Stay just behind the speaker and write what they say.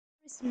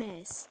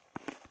Christmas.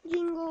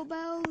 Jingle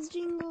bells,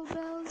 jingle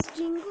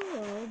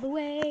all the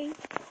way.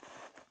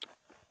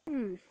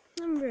 I'm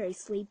very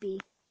sleepy.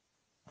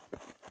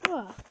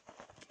 Oh,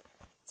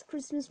 it's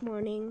Christmas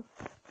morning.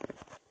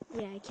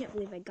 Yeah, I can't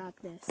believe I got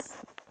this.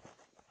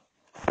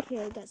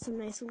 Okay, I got some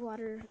nice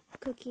water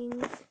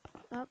cooking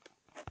up.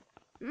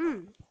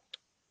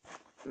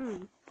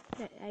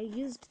 I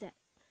used that.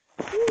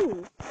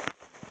 Ooh,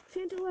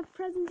 Santa left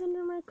presents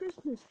under my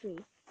Christmas tree.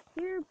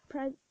 Here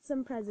are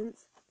some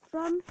presents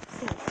from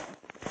Santa.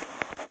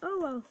 Oh,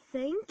 well,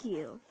 thank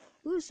you.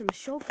 Ooh, some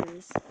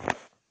shulkers.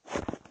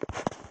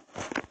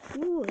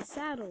 Ooh, a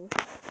saddle.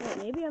 Wait,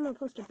 maybe I'm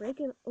supposed to break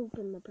and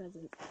open the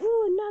present.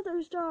 Ooh,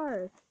 another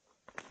star.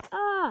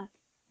 Ah!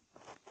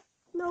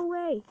 No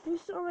way.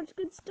 There's so much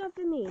good stuff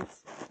in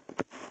these.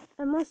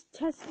 I must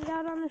test it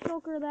out on the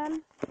shulker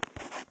then.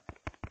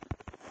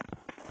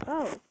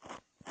 Oh.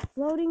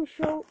 Floating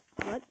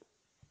what?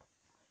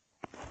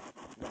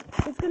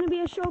 It's gonna be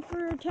a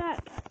shulker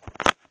attack.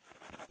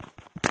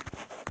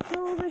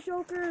 Kill the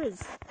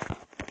shulkers.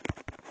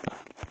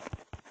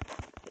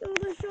 Kill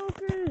the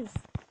shulkers.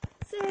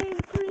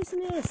 Save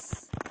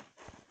Christmas.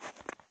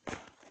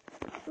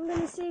 I'm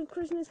gonna save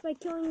Christmas by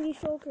killing these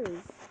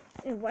shulkers.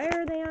 And why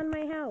are they on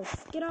my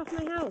house? Get off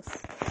my house.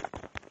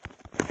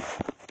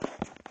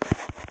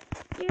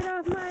 Get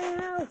off my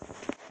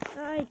house.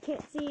 I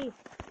can't see.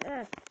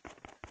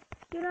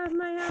 Get off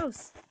my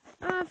house.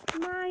 Off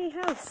my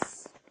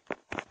house.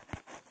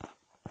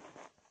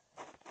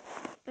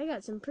 I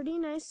got some pretty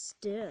nice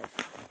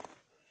stuff.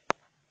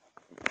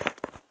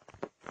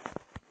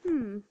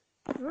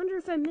 I wonder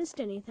if I missed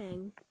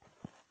anything.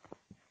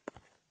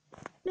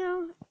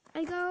 No,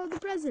 I got all the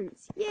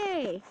presents.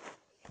 Yay!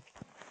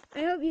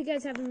 I hope you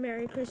guys have a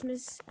Merry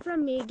Christmas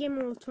from me,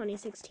 GamerWolf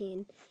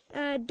 2016.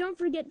 Don't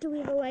forget to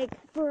leave a like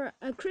for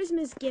a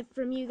Christmas gift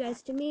from you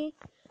guys to me,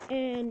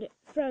 and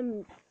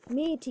from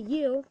me to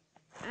you.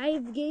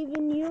 I've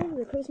given you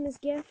the Christmas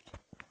gift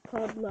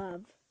called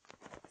love.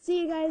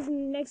 See you guys in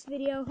the next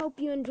video. Hope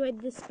you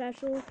enjoyed this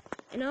special,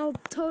 and I'll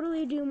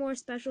totally do more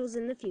specials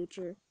in the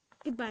future.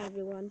 Goodbye,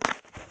 everyone.